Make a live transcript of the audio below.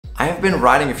I have been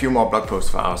writing a few more blog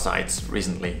posts for our sites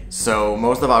recently. So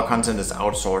most of our content is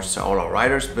outsourced to all our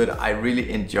writers, but I really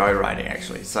enjoy writing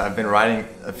actually. So I've been writing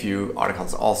a few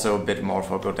articles, also a bit more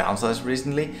for Go Downsize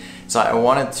recently. So I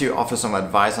wanted to offer some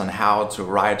advice on how to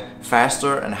write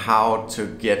faster and how to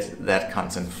get that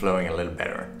content flowing a little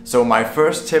better. So my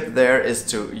first tip there is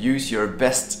to use your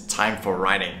best time for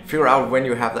writing. Figure out when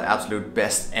you have the absolute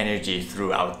best energy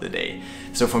throughout the day.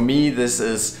 So for me, this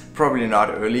is probably not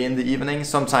early in the evening,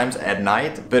 sometimes at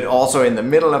night, but also in the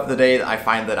middle of the day, I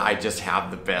find that I just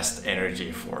have the best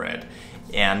energy for it.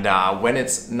 And when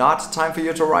it's not time for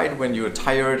you to write, when you're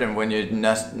tired and when you're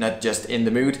not just in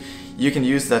the mood, you can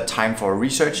use that time for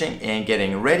researching and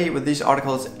getting ready with these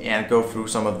articles and go through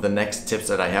some of the next tips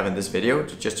that I have in this video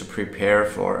just to prepare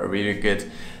for a really good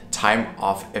time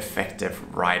of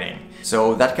effective writing.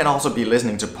 So that can also be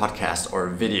listening to podcasts or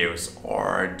videos,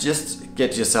 or just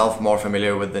get yourself more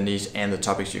familiar with the niche and the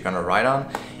topics you're gonna write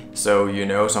on, so you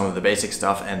know some of the basic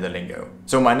stuff and the lingo.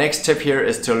 So my next tip here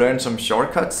is to learn some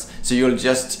shortcuts, so you'll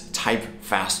just type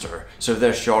faster. So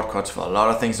there's shortcuts for a lot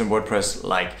of things in WordPress,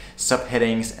 like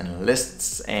subheadings and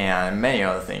lists and many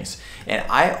other things. And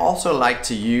I also like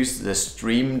to use the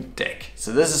Stream Deck.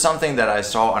 So this is something that I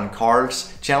saw on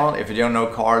Carl's channel. If you don't know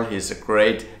Carl, he's a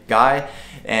great guy,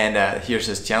 and here's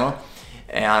his channel.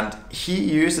 And he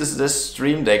uses this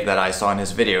Stream Deck that I saw in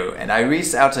his video, and I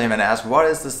reached out to him and asked, what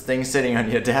is this thing sitting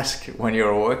on your desk when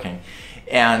you're working?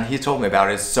 And he told me about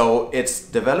it. So it's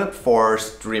developed for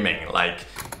streaming, like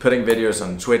putting videos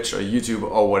on Twitch or YouTube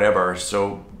or whatever.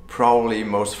 So probably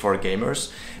most for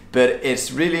gamers, but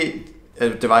it's really a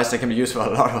device that can be used for a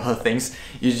lot of other things.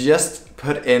 You just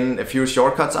put in a few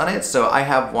shortcuts on it. So I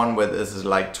have one with, this is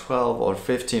like 12 or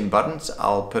 15 buttons.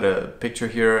 I'll put a picture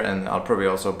here, and I'll probably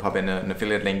also pop in an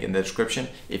affiliate link in the description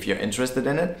if you're interested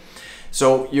in it.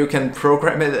 So you can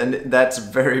program it, and that's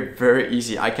very, very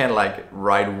easy. I can like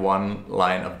write one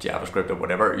line of JavaScript or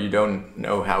whatever. You don't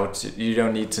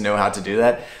need to know how to do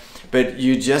that. But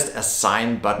you just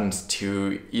assign buttons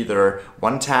to either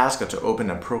one task or to open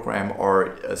a program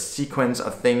or a sequence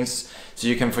of things. So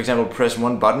you can, for example, press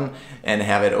one button and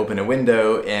have it open a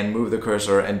window and move the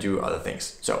cursor and do other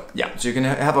things. So yeah, so you can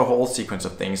have a whole sequence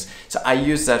of things. So I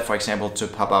use that, for example, to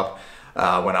pop up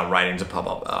when I'm writing, to pop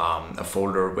up a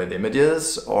folder with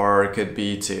images, or it could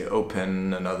be to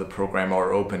open another program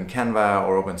or open Canva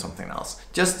or open something else.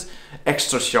 Just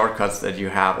extra shortcuts that you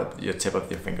have at your tip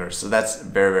of your fingers. So that's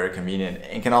very, very convenient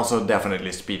and can also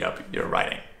definitely speed up your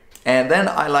writing. And then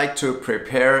I like to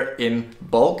prepare in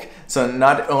bulk. So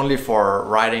not only for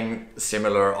writing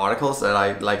similar articles that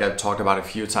I've talked about a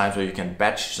few times, where you can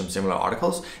batch some similar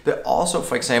articles, but also,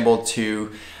 for example,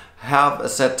 to have a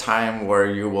set time where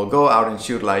you will go out and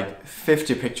shoot like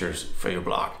 50 pictures for your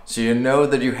blog. So you know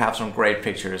that you have some great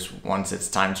pictures once it's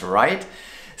time to write.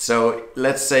 So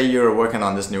let's say you're working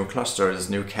on this new cluster,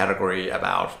 this new category,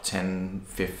 about 10,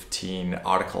 15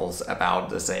 articles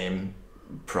about the same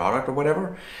product or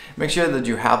whatever. Make sure that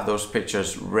you have those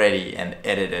pictures ready and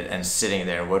edited and sitting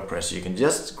there in WordPress. So you can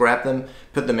just grab them,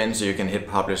 put them in, so you can hit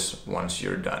publish once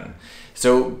you're done.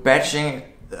 So batching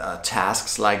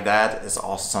tasks like that is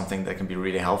also something that can be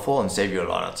really helpful and save you a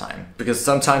lot of time. Because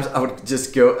sometimes I would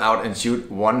just go out and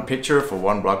shoot one picture for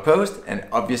one blog post, and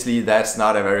obviously that's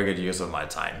not a very good use of my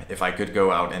time. If I could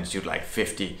go out and shoot like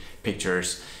 50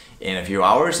 pictures in a few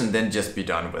hours and then just be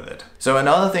done with it. So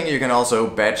another thing you can also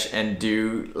batch and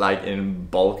do, like in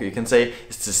bulk you can say,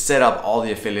 is to set up all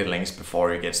the affiliate links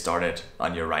before you get started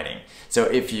on your writing. So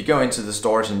if you go into the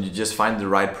stores and you just find the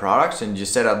right products and you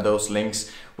set up those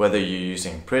links, whether you're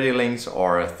using Pretty Links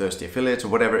or Thirsty Affiliates or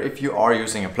whatever, if you are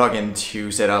using a plugin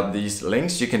to set up these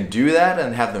links, you can do that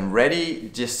and have them ready,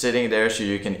 just sitting there, so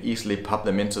you can easily pop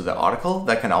them into the article.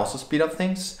 That can also speed up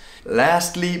things.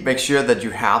 Lastly, make sure that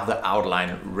you have the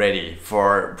outline ready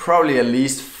for probably at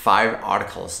least 5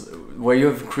 articles. Where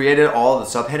you've created all the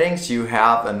subheadings, you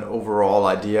have an overall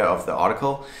idea of the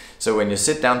article. So when you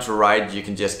sit down to write, you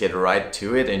can just get right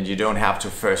to it, and you don't have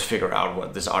to first figure out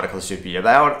what this article should be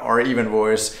about, or even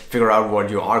worse, figure out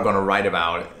what you are going to write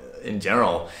about in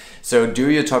general. So do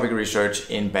your topic research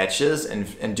in batches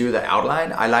and do the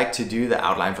outline. I like to do the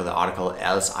outline for the article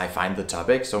as I find the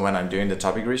topic. So when I'm doing the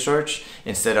topic research,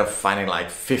 instead of finding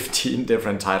like 15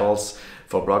 different titles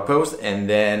for blog posts and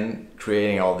then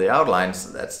creating all the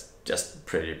outlines, that's just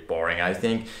pretty boring, I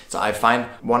think. So I find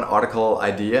one article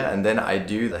idea, and then I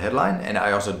do the headline, and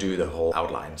I also do the whole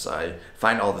outline. So I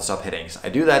find all the subheadings. I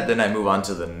do that, then I move on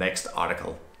to the next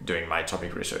article doing my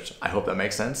topic research. I hope that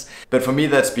makes sense. But for me,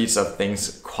 that speeds up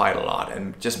things quite a lot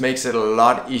and just makes it a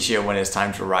lot easier when it's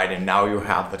time to write, and now you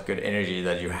have that good energy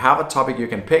that you have a topic you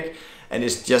can pick and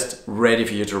it's just ready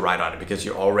for you to write on it because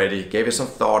you already gave it some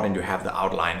thought and you have the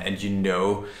outline and you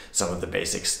know some of the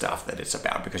basic stuff that it's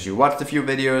about because you watched a few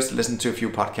videos, listened to a few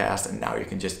podcasts, and now you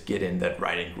can just get in that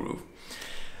writing groove.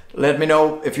 Let me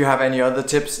know if you have any other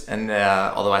tips, and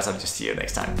otherwise I'll just see you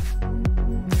next time.